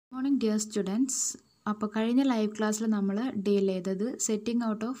Morning dear students. അപ്പോൾ കഴിഞ്ഞ live ക്ലാസ്സിൽ നമ്മൾ ഡീൽ ചെയ്തത് setting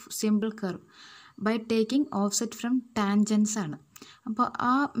out of simple curve by taking offset from tangents ആണ്. അപ്പോൾ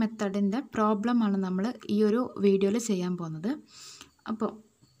ആ മെത്തഡിൻ്റെ പ്രോബ്ലമാണ് നമ്മൾ ഈ ഒരു വീഡിയോയിൽ ചെയ്യാൻ പോകുന്നത്. അപ്പോൾ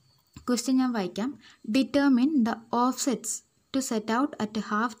ക്വസ്റ്റ്യൻ ഞാൻ വായിക്കാം. Determine the offsets to set out at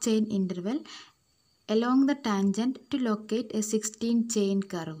half chain interval along the tangent to locate a 16 chain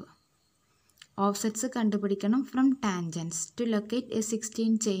curve. Offsets കണ്ടുപിടിക്കണം from tangents to locate A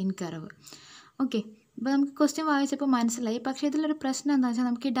 16 chain curve. Okay, ഇപ്പോൾ നമുക്ക് ക്വസ്റ്റ്യൻ വായിച്ചപ്പോൾ മനസ്സിലായി. പക്ഷേ ഇതിലൊരു പ്രശ്നം എന്താണെന്ന് വെച്ചാൽ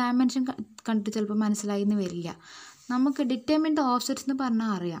നമുക്ക് ഈ ഡയമെൻഷൻ കണ്ടിട്ട് ചിലപ്പോൾ മനസ്സിലായി എന്ന് വരില്ല. നമുക്ക് ഡിറ്റർമിൻ ദ ഓഫ്സെറ്റ്സ് എന്ന്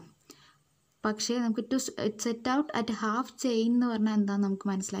പറഞ്ഞാൽ അറിയാം, പക്ഷേ നമുക്ക് to set out at half chain എന്ന് പറഞ്ഞാൽ എന്താണെന്ന് നമുക്ക്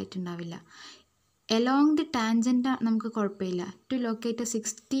മനസ്സിലായിട്ടുണ്ടാവില്ല. എലോങ് ദി ടാൻജൻ്റ് നമുക്ക് കുഴപ്പമില്ല. ടു ലൊക്കേറ്റ്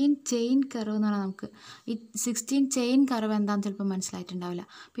 16 ചെയിൻ കർവ് എന്ന് പറഞ്ഞാൽ നമുക്ക് ഈ 16 ചെയിൻ കർവ് എന്താണെന്ന് ചിലപ്പോൾ മനസ്സിലായിട്ടുണ്ടാവില്ല.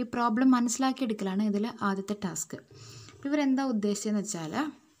 അപ്പോൾ ഈ പ്രോബ്ലം മനസ്സിലാക്കിയെടുക്കലാണ് ഇതിൽ ആദ്യത്തെ ടാസ്ക്. അപ്പോൾ ഇവരെന്താ ഉദ്ദേശിച്ചതെന്ന് വെച്ചാൽ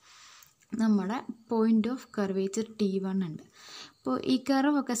നമ്മുടെ പോയിൻ്റ് ഓഫ് കർവേച്ചർ T1 ഉണ്ട്. അപ്പോൾ ഈ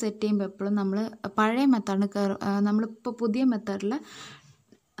കർവൊക്കെ സെറ്റ് ചെയ്യുമ്പോൾ എപ്പോഴും നമ്മൾ പഴയ മെത്തേഡ് നമ്മളിപ്പോൾ പുതിയ മെത്തേഡിൽ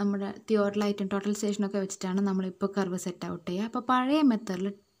നമ്മുടെ തിയോറിലായിട്ടും ടോട്ടലൈസേഷനൊക്കെ വെച്ചിട്ടാണ് നമ്മളിപ്പോൾ കർവ് സെറ്റ് ഔട്ട് ചെയ്യുക. അപ്പോൾ പഴയ മെത്തേഡിൽ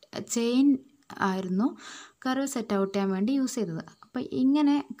ചെയിൻ ആയിരുന്നു കർവ് സെറ്റ് ഔട്ട് ചെയ്യാൻ വേണ്ടി യൂസ് ചെയ്തത്. അപ്പോൾ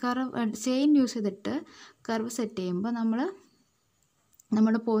ഇങ്ങനെ കർവ് ചെയിൻ യൂസ് ചെയ്തിട്ട് കർവ് സെറ്റ് ചെയ്യുമ്പോൾ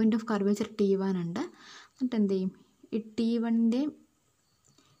നമ്മുടെ പോയിൻ്റ് ഓഫ് കർവേച്ചർ T1 ഉണ്ട്. എന്നിട്ട് എന്ത് ചെയ്യും, ഈ T1ൻ്റെയും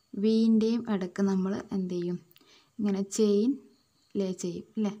വിൻ്റെയും ഇടയ്ക്ക് നമ്മൾ എന്ത് ചെയ്യും, ഇങ്ങനെ ചെയിൻ ലേ ചെയ്യും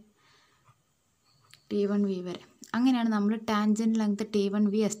അല്ലേ, T1V വരെ. അങ്ങനെയാണ് നമ്മൾ ടാൻജൻറ്റ് ലെങ്ത്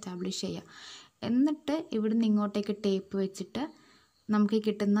T1V എസ്റ്റാബ്ലിഷ് ചെയ്യുക. എന്നിട്ട് ഇവിടുന്ന് ഇങ്ങോട്ടേക്ക് ടേപ്പ് വെച്ചിട്ട് നമുക്ക്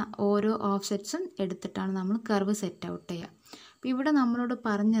കിട്ടുന്ന ഓരോ ഓഫ്സെറ്റ്സും എടുത്തിട്ടാണ് നമ്മൾ കർവ് സെറ്റ് ഔട്ട് ചെയ്യുക. അപ്പോൾ ഇവിടെ നമ്മളോട്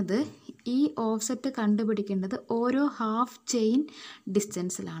പറഞ്ഞത് ഈ ഓഫ്സെറ്റ് കണ്ടുപിടിക്കേണ്ടത് ഓരോ ഹാഫ് ചെയിൻ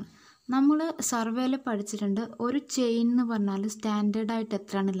ഡിസ്റ്റൻസിലാണ്. നമ്മൾ സർവേയിൽ പഠിച്ചിട്ടുണ്ട്, ഒരു ചെയിൻ എന്ന് പറഞ്ഞാൽ സ്റ്റാൻഡേർഡായിട്ട്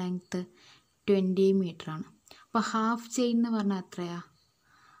എത്രയാണ് ലെങ്ത്ത്, 20 മീറ്ററാണ്. അപ്പോൾ ഹാഫ് ചെയിൻ എന്ന് പറഞ്ഞാൽ എത്രയാണ്,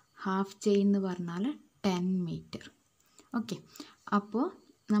 ഹാഫ് ചെയിൻ എന്ന് പറഞ്ഞാൽ 10 മീറ്റർ. ഓക്കെ, അപ്പോൾ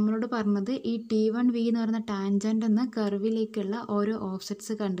നമ്മളോട് പറഞ്ഞത് ഈ T1V എന്ന് പറയുന്ന ടാൻജൻ്റ് എന്ന കർവിലേക്കുള്ള ഓരോ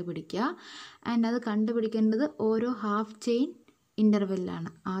ഓഫ്സെറ്റ്സ് കണ്ടുപിടിക്കുക. ആൻഡ് അത് കണ്ടുപിടിക്കേണ്ടത് ഓരോ ഹാഫ് ചെയിൻ ഇൻ്റർവെല്ലാണ്.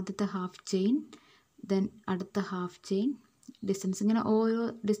 ആദ്യത്തെ ഹാഫ് ചെയിൻ, ദെൻ അടുത്ത ഹാഫ് ചെയിൻ ഡിസ്റ്റൻസ്, ഇങ്ങനെ ഓരോ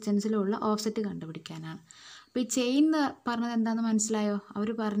ഡിസ്റ്റൻസിലുള്ള ഓഫ്സെറ്റ് കണ്ടുപിടിക്കാനാണ്. അപ്പോൾ ഈ ചെയിൻ എന്ന് പറഞ്ഞത് എന്താണെന്ന് മനസ്സിലായോ?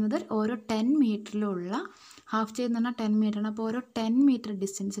 അവർ പറഞ്ഞത് ഓരോ 10 മീറ്ററിലുള്ള ഹാഫ് ചെയിൻ എന്ന് പറഞ്ഞാൽ 10 മീറ്ററാണ്. അപ്പോൾ ഓരോ 10 മീറ്റർ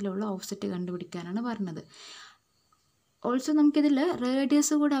ഡിസ്റ്റൻസിലുള്ള ഓഫ്സെറ്റ് കണ്ടുപിടിക്കാനാണ് പറഞ്ഞത്. ഓൾസോ നമുക്കിതിൽ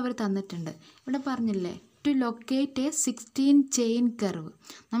റേഡിയസ് കൂടെ അവർ തന്നിട്ടുണ്ട്. ഇവിടെ പറഞ്ഞില്ലേ, to locate A 16 chain curve.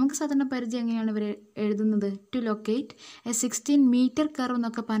 നമുക്ക് സാധാരണ പരിചയം എങ്ങനെയാണ് ഇവർ എഴുതുന്നത്, to locate A 16 metre curve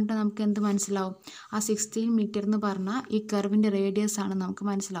എന്നൊക്കെ പറഞ്ഞിട്ട് നമുക്ക് എന്ത് മനസ്സിലാവും, ആ 16 മീറ്റർ എന്ന് പറഞ്ഞാൽ ഈ കർവിൻ്റെ റേഡിയസ് ആണ് നമുക്ക്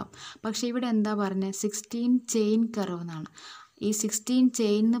മനസ്സിലാവും. പക്ഷേ ഇവിടെ എന്താ പറഞ്ഞത്, 16 ചെയിൻ കർവ് എന്നാണ്. ഈ 16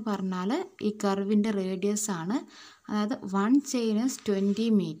 ചെയിൻ എന്ന് പറഞ്ഞാൽ ഈ കർവിൻ്റെ റേഡിയസ് ആണ്. അതായത് 1 ചെയിൻ ഇസ് 20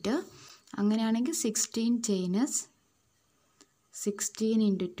 മീറ്റർ. അങ്ങനെയാണെങ്കിൽ 16 chain is 16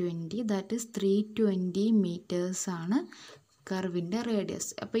 × 20, that is 320 metres ആണ് കർവിൻ്റെ റേഡിയസ്.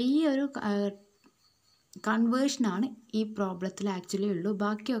 അപ്പോൾ ഈ ഒരു കൺവേർഷനാണ് ഈ പ്രോബ്ലത്തിൽ ആക്ച്വലി ഉള്ളൂ.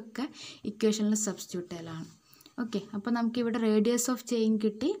 ബാക്കിയൊക്കെ ഇക്വേഷനിൽ സബ്സ്റ്റിറ്റ്യൂട്ട് ചെയ്യലാണ്. ഓക്കെ, അപ്പോൾ നമുക്കിവിടെ റേഡിയസ് ഓഫ് ചെയിൻ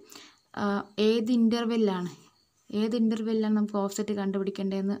കിട്ടി. ഏത് ഇൻ്റർവെല്ലാണ് നമുക്ക് ഓഫ്സെറ്റ്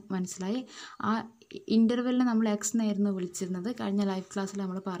കണ്ടുപിടിക്കേണ്ടതെന്ന് മനസ്സിലായി. ആ ഇൻ്റർവെല്ലിനെ നമ്മൾ എക്സ് എന്നായിരുന്നു വിളിച്ചിരുന്നത്. കഴിഞ്ഞ ലൈവ് ക്ലാസ്സിൽ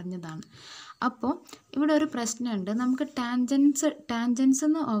നമ്മൾ പറഞ്ഞതാണ്. അപ്പോൾ ഇവിടെ ഒരു പ്രശ്നമുണ്ട്. നമുക്ക് ടാൻജൻസ്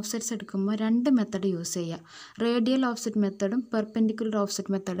എന്ന് ഓഫ്സെറ്റ്സ് എടുക്കുമ്പോൾ 2 മെത്തഡ് യൂസ് ചെയ്യുക. Radial offset മെത്തഡും perpendicular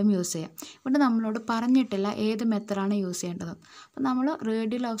offset മെത്തഡും use ചെയ്യാം. ഇവിടെ നമ്മളോട് പറഞ്ഞിട്ടില്ല ഏത് മെത്തഡാണ് യൂസ് ചെയ്യേണ്ടത്. അപ്പോൾ നമ്മൾ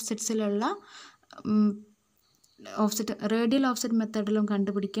റേഡിയൽ ഓഫ്സെറ്റ് മെത്തഡിലും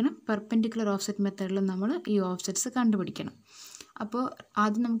കണ്ടുപിടിക്കണം, പെർപെൻഡിക്കുലർ ഓഫ്സെറ്റ് മെത്തഡിലും നമ്മൾ ഈ ഓഫ്സെറ്റ്സ് കണ്ടുപിടിക്കണം. അപ്പോൾ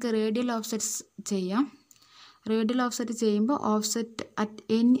ആദ്യം നമുക്ക് റേഡിയൽ ഓഫ്സെറ്റ്സ് ചെയ്യാം. റേഡിയൽ ഓഫ്സെറ്റ് ചെയ്യുമ്പോൾ offset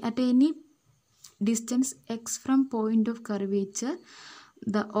at any distance x from point of curvature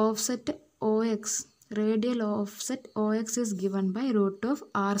the offset OX, radial offset OX is given by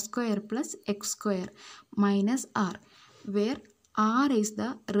 √r² plus x² minus r, where r is the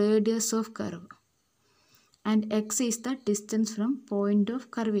radius of curve and x is the distance from point of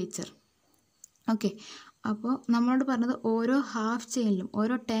curvature. Okay, അപ്പോൾ നമ്മളോട് പറഞ്ഞത് ഓരോ half ചെയിനിലും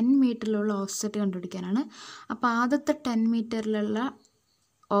ഓരോ 10 മീറ്ററിലുള്ള offset കണ്ടുപിടിക്കാനാണ്. അപ്പോൾ ആദ്യത്തെ 10 മീറ്ററിലുള്ള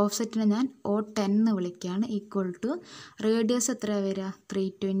ഓഫ്സെറ്റിനെ ഞാൻ O10 എന്ന് വിളിക്കുകയാണ്. ഈക്വൽ ടു റേഡിയസ് എത്രയാണ് വരിക,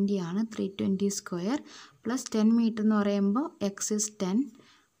 320 ആണ്. 320² പ്ലസ് 10 മീറ്റർ എന്ന് പറയുമ്പോൾ x is 10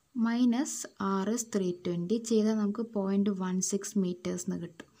 minus r is 320 ചെയ്താൽ നമുക്ക് 0.16 മീറ്റേഴ്സ് എന്ന്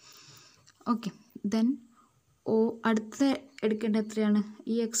കിട്ടും. ഓക്കെ, ദെൻ അടുത്ത എടുക്കേണ്ടത് എത്രയാണ്,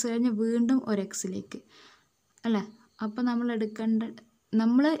 ഈ x കഴിഞ്ഞ് വീണ്ടും ഒരു എക്സിലേക്ക് അല്ലേ. അപ്പോൾ നമ്മൾ എടുക്കേണ്ട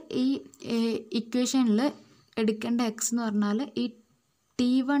നമ്മൾ ഈ ഇക്വേഷനിൽ എടുക്കേണ്ട എക്സ് എന്ന് പറഞ്ഞാൽ ഈ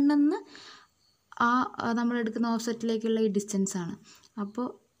T1 നിന്ന് നമ്മൾ എടുക്കുന്ന ഓഫ്സെറ്റിലേക്കുള്ള ഈ ഡിസ്റ്റൻസ് ആണ്. അപ്പോൾ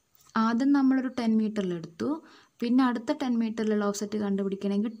ആദ്യം നമ്മളൊരു 10 മീറ്ററിൽ എടുത്തു. പിന്നെ അടുത്ത 10 മീറ്ററിലുള്ള offset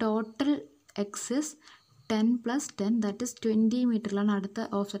കണ്ടുപിടിക്കണമെങ്കിൽ total X is 10 + 10 that is 20 മീറ്ററിലാണ് അടുത്ത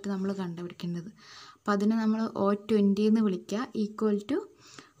ഓഫ്സെറ്റ് നമ്മൾ കണ്ടുപിടിക്കേണ്ടത്. അപ്പോൾ അതിനെ നമ്മൾ O20 എന്ന് വിളിക്കുക. Equal to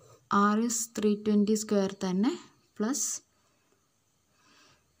R is 320 square തന്നെ പ്ലസ്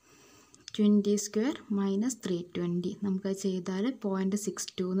 20 സ്ക്വയർ മൈനസ് 320. നമുക്കത് ചെയ്താൽ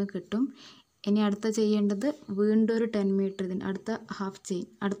 0.62 എന്ന് കിട്ടും. ഇനി അടുത്ത ചെയ്യേണ്ടത് വീണ്ടും ഒരു 10 മീറ്റർ അടുത്ത ഹാഫ് ചെയിൻ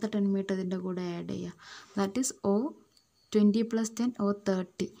അടുത്ത 10 മീറ്റർ ഇതിൻ്റെ കൂടെ ആഡ് ചെയ്യുക. ദാറ്റ് ഈസ് O20 + 10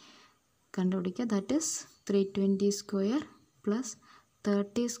 O30 കണ്ടുപിടിക്കുക. That is 320 square plus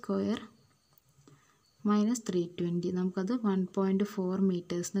 30 square minus 320. നമുക്കത് 1.4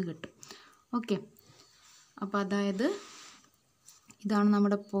 മീറ്റേഴ്സിന് കിട്ടും. ഓക്കെ, അപ്പോൾ അതായത് ഇതാണ്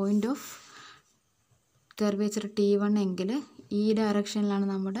നമ്മുടെ പോയിൻ്റ് ഓഫ് കർവേച്ചർ T1 എങ്കിൽ ഈ ഡയറക്ഷനിലാണ്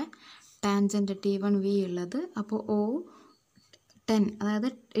നമ്മുടെ ടാൻജൻറ്റ് T1V ഉള്ളത്. അപ്പോൾ O10 അതായത്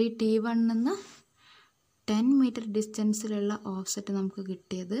ഈ T1 നിന്ന് 10 മീറ്റർ ഡിസ്റ്റൻസിലുള്ള ഓഫ്സെറ്റ് നമുക്ക്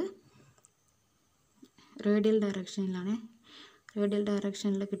കിട്ടിയത് റേഡിയൽ ഡയറക്ഷനിലാണ്. റേഡിയൽ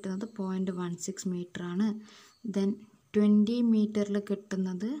ഡയറക്ഷനിൽ കിട്ടുന്നത് 0.16 മീറ്റർ ആണ്. ദെൻ 20 മീറ്ററിൽ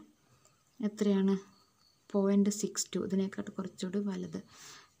കിട്ടുന്നത് എത്രയാണ്? 0.62, ഇതിനേക്കാട്ട് കുറച്ചുകൂടി വലുത്.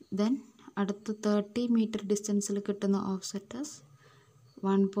 ദെൻ അടുത്ത 30 മീറ്റർ ഡിസ്റ്റൻസിൽ കിട്ടുന്ന ഓഫ്സെറ്റസ്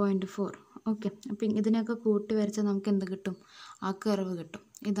 1.4. ഓക്കെ, അപ്പം ഇതിനൊക്കെ കൂട്ടി വരച്ചാൽ നമുക്ക് എന്ത് കിട്ടും? ആ കർവ് കിട്ടും.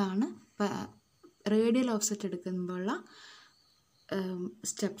 ഇതാണ് റേഡിയൽ ഓഫ്സെറ്റ് എടുക്കുമ്പോഴുള്ള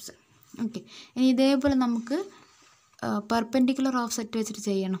സ്റ്റെപ്സ്. ഓക്കെ, ഇനി ഇതേപോലെ നമുക്ക് പെർപെൻഡിക്കുലർ ഓഫ്സെറ്റ് വെച്ചിട്ട്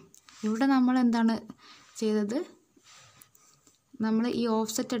ചെയ്യണം. ഇവിടെ നമ്മൾ എന്താണ് ചെയ്തത്? നമ്മൾ ഈ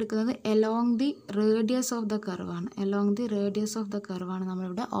ഓഫ്സെറ്റ് എടുക്കുന്നത് along the radius of the കർവാണ്. Along the radius of the കർവാണ്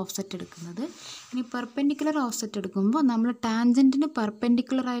നമ്മളിവിടെ ഓഫ്സെറ്റ് എടുക്കുന്നത്. ഇനി പെർപെൻഡിക്കുലർ ഓഫ്സെറ്റ് എടുക്കുമ്പോൾ നമ്മൾ ടാൻജൻറ്റിന്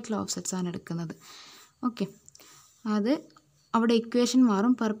പെർപെൻഡിക്കുലർ ആയിട്ടുള്ള ഓഫ്സെറ്റ്സ് ആണ് എടുക്കുന്നത്. ഓക്കെ, അത് അവിടെ ഇക്വേഷൻ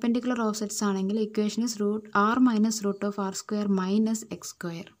മാറും. പെർപെൻഡിക്കുലർ ഓഫ്സെറ്റ്സ് ആണെങ്കിൽ equation is R - √R² -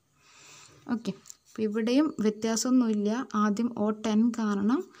 x². Okay, അപ്പോൾ ഇവിടെയും വ്യത്യാസമൊന്നുമില്ല. ആദ്യം O10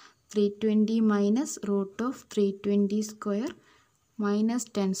 കാരണം 320 മൈനസ് √320 സ്ക്വയർ മൈനസ്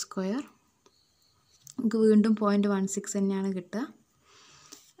 10 സ്ക്വയർ. നമുക്ക് വീണ്ടും 0.16 തന്നെയാണ് കിട്ടുക.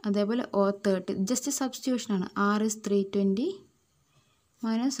 അതേപോലെ O30 just സബ്സ്റ്റിറ്റ്യൂഷനാണ്. R is 320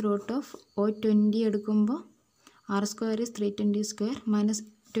 minus √O20 എടുക്കുമ്പോൾ R² is 320 സ്ക്വയർ മൈനസ്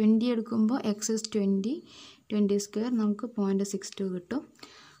 20 എടുക്കുമ്പോൾ X is 20 സ്ക്വയർ നമുക്ക് 0.62 കിട്ടും.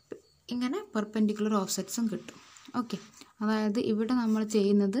 ഇങ്ങനെ പെർപെൻഡിക്കുലർ ഓഫ്സെറ്റ്സും കിട്ടും. ഓക്കെ, അതായത് ഇവിടെ നമ്മൾ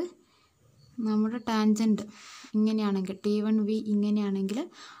ചെയ്യുന്നത് നമ്മുടെ ടാൻജൻറ്റ് ഇങ്ങനെയാണെങ്കിൽ T1V ഇങ്ങനെയാണെങ്കിൽ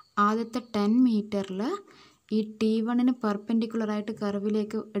ആദ്യത്തെ 10 മീറ്ററിൽ ഈ T1ന് പെർപെൻഡിക്കുലറായിട്ട്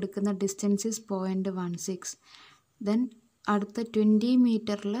കർവിലേക്ക് എടുക്കുന്ന ഡിസ്റ്റൻസ് ഈസ് 0.16. ദെൻ അടുത്ത 20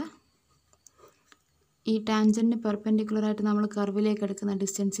 മീറ്ററിൽ ഈ ടാൻജൻറ്റിന് പെർപെൻഡിക്കുലറായിട്ട് നമ്മൾ കർവിലേക്ക് എടുക്കുന്ന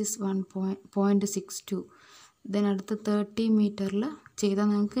ഡിസ്റ്റൻസ് ഈസ് 0.62. ദെൻ അടുത്ത 30 മീറ്ററിൽ ചെയ്താൽ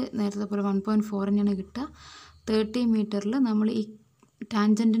നമുക്ക് നേരത്തെ പോലെ 1.4 തന്നെയാണ് കിട്ടുക. 30 മീറ്ററിൽ നമ്മൾ ഈ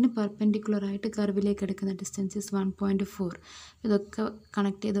ടാൻജൻറ്റിന് പെർപെൻഡിക്കുലറായിട്ട് കർവിലേക്ക് എടുക്കുന്ന ഡിസ്റ്റൻസ് ഈസ് 1.4. ഇതൊക്കെ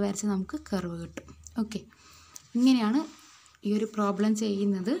കണക്ട് ചെയ്ത് വരച്ച് നമുക്ക് കർവ് കിട്ടും. ഓക്കെ, ഇങ്ങനെയാണ് ഈ ഒരു പ്രോബ്ലം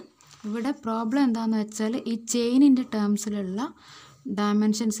ചെയ്യുന്നത്. ഇവിടെ പ്രോബ്ലം എന്താണെന്ന് വെച്ചാൽ ഈ ചെയിനിൻ്റെ ടേംസിലുള്ള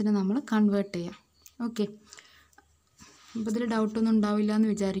ഡയമെൻഷൻസിനെ നമ്മൾ കൺവേർട്ട് ചെയ്യാം. ഓക്കെ, അപ്പോൾ ഇതിൽ ഡൗട്ടൊന്നും ഉണ്ടാവില്ല എന്ന്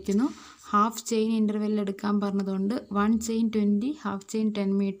വിചാരിക്കുന്നു. ഹാഫ് ചെയിൻ ഇൻ്റർവെല്ലിൽ എടുക്കാൻ പറഞ്ഞതുകൊണ്ട് 1 ചെയിൻ 20 ഹാഫ് ചെയിൻ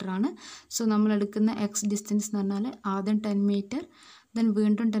 10 മീറ്റർ ആണ്. സോ നമ്മൾ എടുക്കുന്ന എക്സ് ഡിസ്റ്റൻസ് എന്ന് പറഞ്ഞാൽ ആദ്യം 10 മീറ്റർ, ദെൻ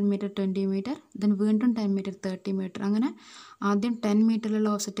വീണ്ടും 10 മീറ്റർ 20 മീറ്റർ, ദെൻ വീണ്ടും 10 മീറ്റർ 30 മീറ്റർ. അങ്ങനെ ആദ്യം 10 മീറ്ററിലുള്ള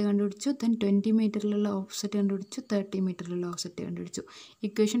ഓഫ്സെറ്റ് കണ്ടുപിടിച്ചു, ദെൻ 20 മീറ്ററിലുള്ള ഓഫ്സെറ്റ് കണ്ടുപിടിച്ചു, 30 മീറ്ററിലുള്ള ഓഫ്സെറ്റ് കണ്ടുപിടിച്ചു.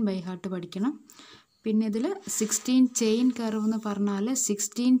 ഇക്വേഷൻ ബൈ ഹാർട്ട് പഠിക്കണം. പിന്നെ ഇതിൽ 16 ചെയിൻ കർവ് എന്ന് പറഞ്ഞാൽ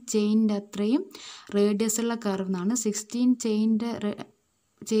 16 ചെയിനിൻ്റെ അത്രയും റേഡിയസ് ഉള്ള കർവ് എന്നാണ്. 16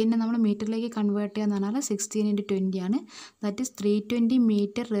 ചെയിനിനെ നമ്മൾ മീറ്ററിലേക്ക് കൺവേർട്ട് ചെയ്യാന്ന് പറഞ്ഞാൽ 16 × 20 ആണ്. ദാറ്റ് ഈസ് 320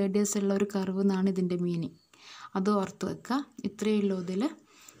 മീറ്റർ റേഡിയസ് ഉള്ള ഒരു കർവ് എന്നാണ് ഇതിൻ്റെ മീനിങ്. അത് ഓർത്ത് വെക്കുക. ഇത്രയേ ഉള്ളൂ ഇതിൽ.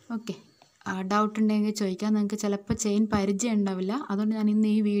 ഓക്കെ, ഡൗട്ട് ഉണ്ടെങ്കിൽ ചോദിക്കാം. നിങ്ങൾക്ക് ചിലപ്പോൾ ചെയിൻ പരിചയം ഉണ്ടാവില്ല, അതുകൊണ്ട് ഞാൻ ഇന്ന്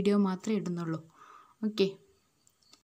ഈ വീഡിയോ മാത്രമേ ഇടുന്നുള്ളൂ. ഓക്കെ.